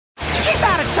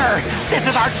Sir, this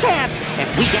is our chance. If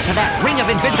we get to that ring of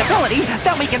invincibility,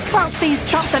 then we can trounce these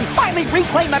chumps and finally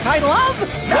reclaim the title of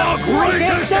The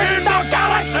Greatest in the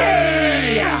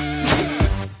Galaxy!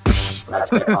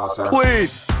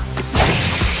 Please.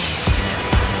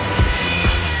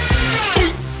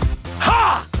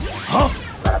 Ha!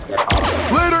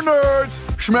 Later,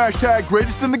 nerds. Smash tag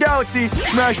greatest in the galaxy.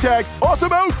 Smash tag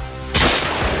awesome out.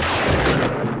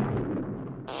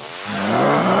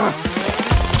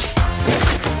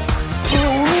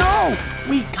 Oh no!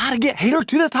 We gotta get Hater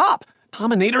to the top.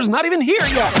 Dominator's not even here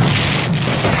yet.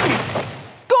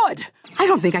 Good! I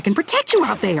don't think I can protect you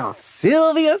out there.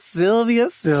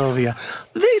 Sylvia.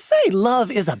 They say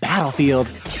love is a battlefield.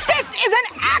 This is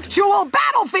an actual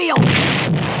battlefield!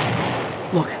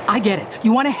 Look, I get it.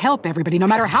 You want to help everybody no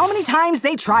matter how many times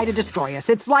they try to destroy us.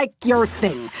 It's like your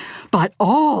thing. But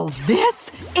all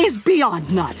this is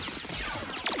beyond nuts.